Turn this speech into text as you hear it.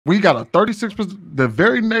We got a 36%. The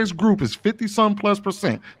very next group is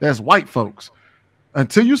 50-some+%. That's white folks.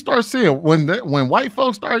 Until you start seeing when white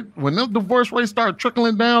folks start, when the divorce rates start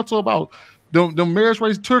trickling down to about the marriage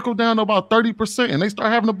rates trickle down to about 30%, and they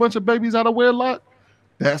start having a bunch of babies out of wedlock,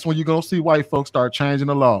 that's when you're gonna see white folks start changing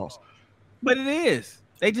the laws. But it is.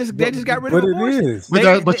 They just got rid of But it abortion.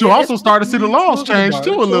 is. But you also start to see the laws change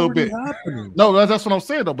too a It's little already bit. happening. No, that's what I'm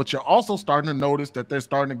saying though. But you're also starting to notice that they're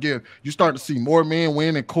starting to give. You starting to see more men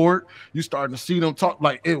win in court. You starting to see them talk.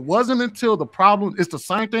 Like, it wasn't until the problem. It's the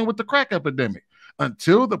same thing with the crack epidemic.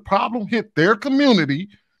 Until the problem hit their community,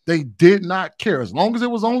 they did not care. As long as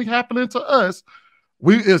it was only happening to us,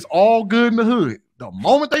 it's all good in the hood. The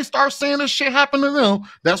moment they start seeing this shit happen to them,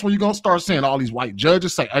 that's when you're gonna start seeing all these white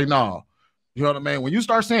judges say, "Hey, nah." You know what I mean? When you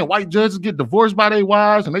start seeing white judges get divorced by their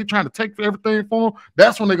wives and they trying to take everything for them,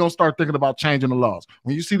 that's when they're going to start thinking about changing the laws.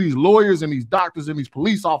 When you see these lawyers and these doctors and these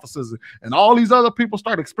police officers and all these other people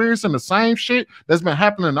start experiencing the same shit that's been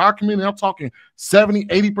happening in our community, I'm talking 70,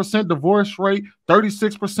 80% divorce rate,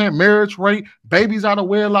 36% marriage rate, babies out of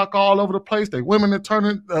wedlock all over the place, they women that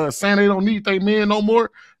turning, saying they don't need their men no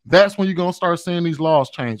more, that's when you're going to start seeing these laws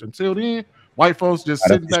change. Until then, white folks just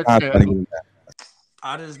sitting back saying,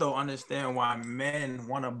 I just don't understand why men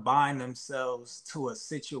want to bind themselves to a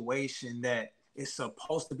situation that is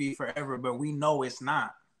supposed to be forever, but we know it's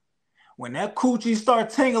not. When that coochie start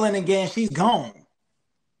tingling again, she's gone.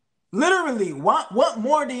 Literally, what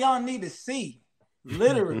more do y'all need to see?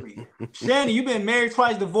 Literally. Shannon, you've been married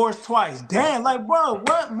twice, divorced twice. Damn, like, bro,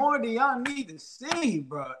 what more do y'all need to see,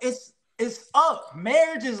 bro? It's up.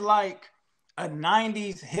 Marriage is like a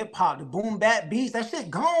 90s hip-hop, the boom bap beats, that shit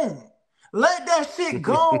gone. Let that shit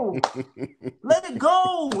go. Let it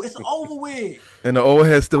go. It's over with. And the old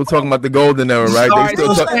head's still talking about the golden era, right? The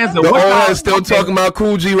old head's still talking about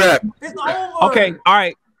Cool G rap. It's over. Okay, all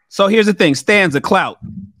right. So here's the thing: stanza, clout.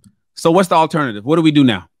 So what's the alternative? What do we do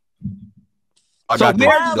now? I got the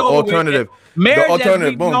alternative. Marriage, the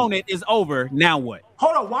alternative, as we've known it, is over. Now what?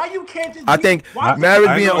 Hold on. Why you can't just? I think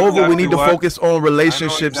marriage being over, we need to focus on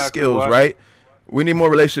relationship skills, right? We need more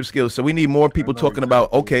relationship skills. So we need more people talking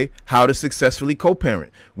about, okay, how to successfully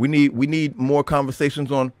co-parent. We need more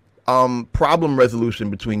conversations on problem resolution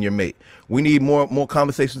between your mate. We need more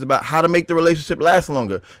conversations about how to make the relationship last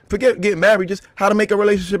longer. Forget getting married, just how to make a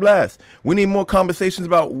relationship last. We need more conversations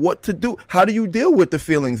about what to do. How do you deal with the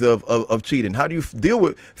feelings of cheating? How do you deal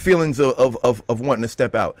with feelings of wanting to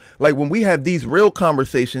step out? Like, when we have these real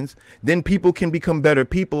conversations, then people can become better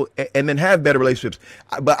people and then have better relationships.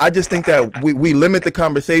 But I just think that we limit the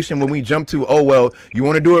conversation when we jump to, oh, well, you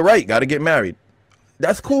want to do it right, got to get married.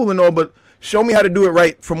 That's cool and all, but show me how to do it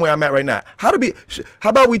right from where I'm at right now. How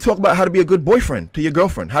about we talk about how to be a good boyfriend to your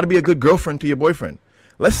girlfriend? How to be a good girlfriend to your boyfriend?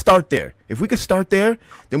 Let's start there. If we could start there,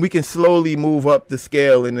 then we can slowly move up the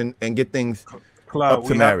scale and get things up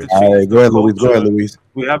to marriage. All right, go ahead, Luis.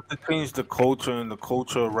 We have to change the culture and the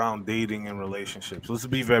culture around dating and relationships. Let's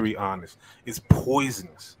be very honest. It's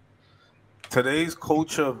poisonous. Today's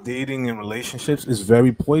culture of dating and relationships is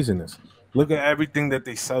very poisonous. Look at everything that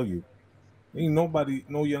they sell you. Ain't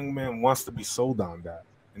no young man wants to be sold on that.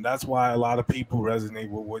 And that's why a lot of people resonate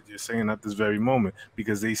with what you're saying at this very moment,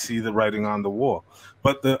 because they see the writing on the wall.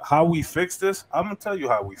 But how we fix this, I'm going to tell you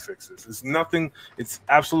how we fix this. It's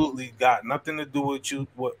absolutely got nothing to do with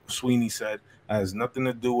what Sweeney said. It has nothing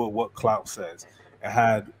to do with what Clout says. It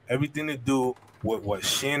had everything to do with what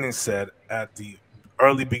Shannon said at the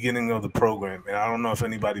early beginning of the program. And I don't know if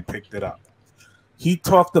anybody picked it up. He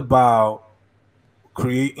talked about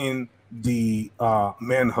creating the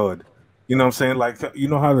manhood, you know what I'm saying? Like, you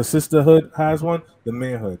know how the sisterhood has one? The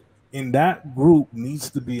manhood. In that group needs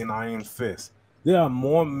to be an iron fist. There are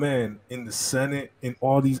more men in the Senate and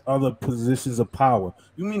all these other positions of power.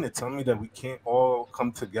 You mean to tell me that we can't all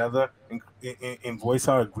come together and voice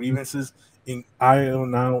our grievances and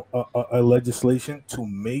iron out a legislation to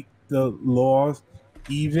make the laws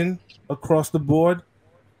even across the board?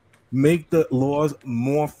 Make the laws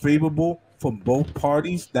more favorable for both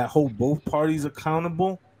parties, that hold both parties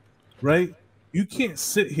accountable, right? You can't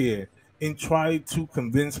sit here and try to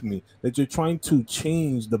convince me that you're trying to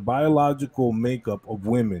change the biological makeup of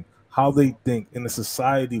women, how they think in a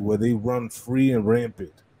society where they run free and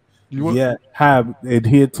rampant, yet have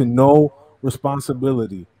adhered to no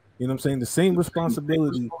responsibility. You know what I'm saying? The same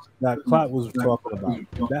responsibility that Clout was talking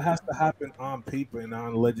about. That has to happen on paper and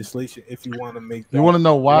on legislation if you want to make that. You want to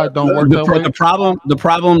know why it don't work that way? The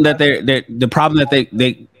problem that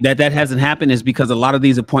hasn't happened is because a lot of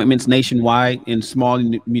these appointments nationwide in small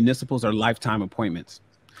municipals are lifetime appointments.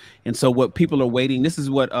 And so what people are waiting, this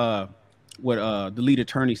is what the lead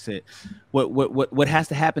attorney said. What has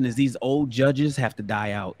to happen is these old judges have to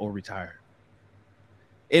die out or retire.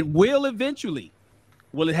 It will eventually.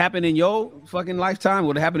 Will it happen in your fucking lifetime?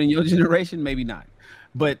 Will it happen in your generation? Maybe not.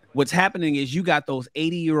 But what's happening is you got those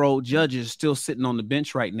 80-year-old judges still sitting on the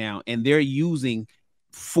bench right now, and they're using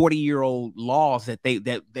 40-year-old laws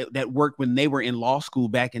that worked when they were in law school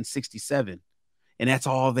back in 67. And that's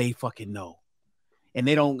all they fucking know. And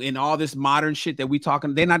they don't, in all this modern shit that we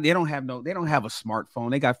talking, they don't have a smartphone.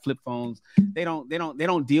 They got flip phones. They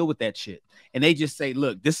don't deal with that shit. And they just say,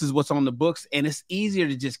 look, this is what's on the books. And it's easier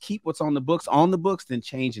to just keep what's on the books than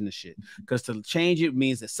changing the shit. Because to change it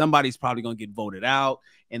means that somebody's probably going to get voted out.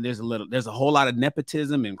 And there's a whole lot of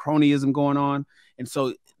nepotism and cronyism going on. And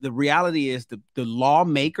so the reality is the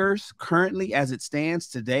lawmakers currently, as it stands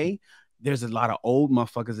today, there's a lot of old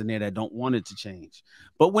motherfuckers in there that don't want it to change.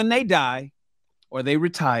 But when they die or they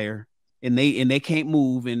retire and they can't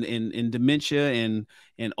move in dementia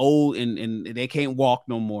and old and they can't walk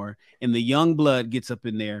no more, and the young blood gets up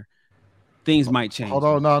in there, things might change. Hold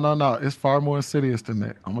on, no. It's far more insidious than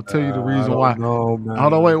that. I'm gonna tell you the reason why. Hold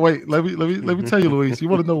on, wait. Let me tell you, Luis. You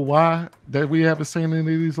want to know why that we haven't seen any of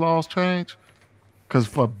these laws change? Because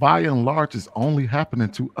by and large, it's only happening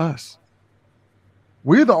to us.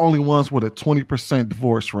 We're the only ones with a 20%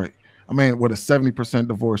 divorce rate. I mean, with a 70%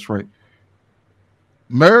 divorce rate.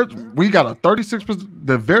 Marriage, we got a 36%.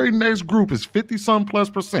 The very next group is 50-some plus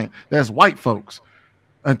percent. That's white folks.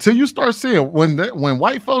 Until you start seeing when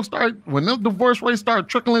white folks when the divorce rates start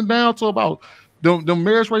trickling down to about the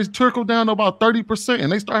marriage rates trickle down to about 30%,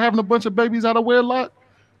 and they start having a bunch of babies out of wedlock,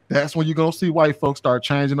 that's when you're gonna see white folks start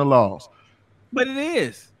changing the laws. But it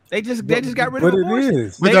is. They just got rid of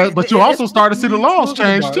abortion. But you also start to see the laws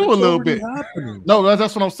change too a little bit. No,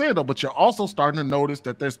 that's what I'm saying though. But you're also starting to notice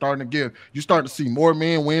that they're starting to give. You start to see more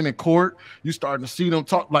men win in court. You starting to see them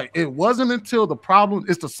talk like it wasn't until the problem.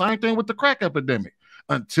 It's the same thing with the crack epidemic.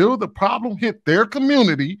 Until the problem hit their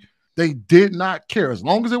community, they did not care. As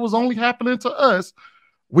long as it was only happening to us,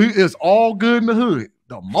 it's all good in the hood.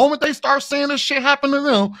 The moment they start seeing this shit happen to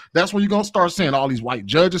them, that's when you're gonna start seeing all these white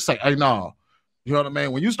judges say, "Hey, nah." You know what I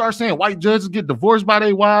mean? When you start seeing white judges get divorced by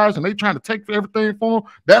their wives and they trying to take everything for them,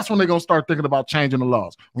 that's when they're going to start thinking about changing the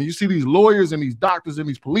laws. When you see these lawyers and these doctors and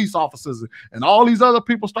these police officers and all these other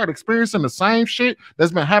people start experiencing the same shit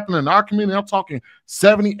that's been happening in our community, I'm talking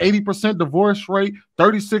 70, 80% divorce rate,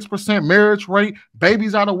 36% marriage rate,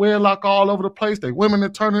 babies out of wedlock all over the place, they women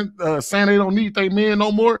that turning saying they don't need their men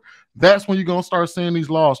no more, that's when you're going to start seeing these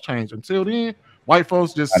laws change. Until then, white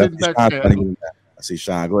folks just sitting back there. I see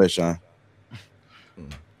Sean. Go ahead, Sean.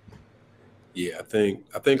 Yeah, I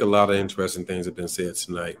think a lot of interesting things have been said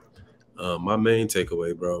tonight. My main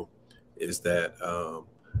takeaway, bro, is that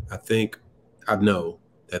I know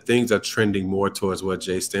that things are trending more towards what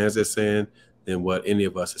Jay Stans is saying than what any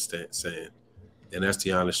of us are saying. And that's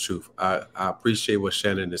the honest truth. I appreciate what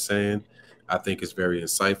Shannon is saying. I think it's very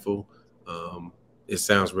insightful. It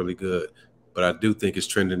sounds really good. But I do think it's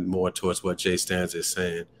trending more towards what Jay Stans is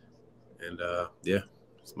saying. And yeah,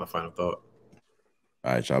 that's my final thought.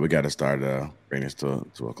 All right, y'all. We got to start bring this to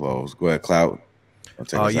a close. Go ahead, Cloud.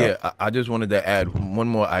 I just wanted to add one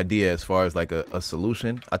more idea as far as like a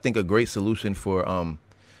solution. I think a great solution for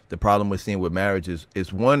the problem we're seeing with marriage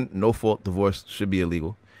is one, no fault divorce should be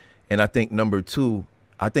illegal, and I think number two,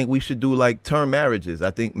 I think we should do like term marriages. I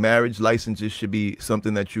think marriage licenses should be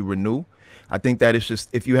something that you renew. I think that it's just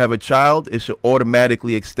if you have a child, it should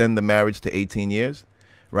automatically extend the marriage to 18 years.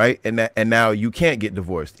 Right. And now you can't get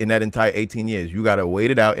divorced in that entire 18 years. You got to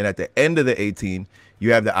wait it out. And at the end of the 18,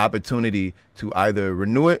 you have the opportunity to either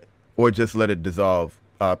renew it or just let it dissolve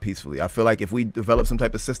peacefully. I feel like if we develop some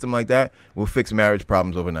type of system like that, we'll fix marriage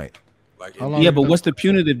problems overnight. Yeah, but what's the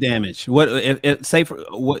punitive damage? What say for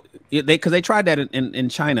what because they tried that in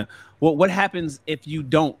China. What happens if you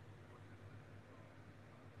don't?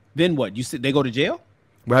 Then what? You said they go to jail?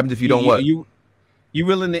 What happens if you don't what? You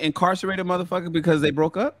willing to incarcerate a motherfucker because they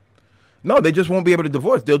broke up? No, they just won't be able to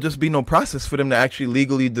divorce. There'll just be no process for them to actually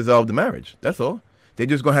legally dissolve the marriage. That's all. They're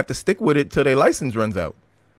just gonna have to stick with it till their license runs out.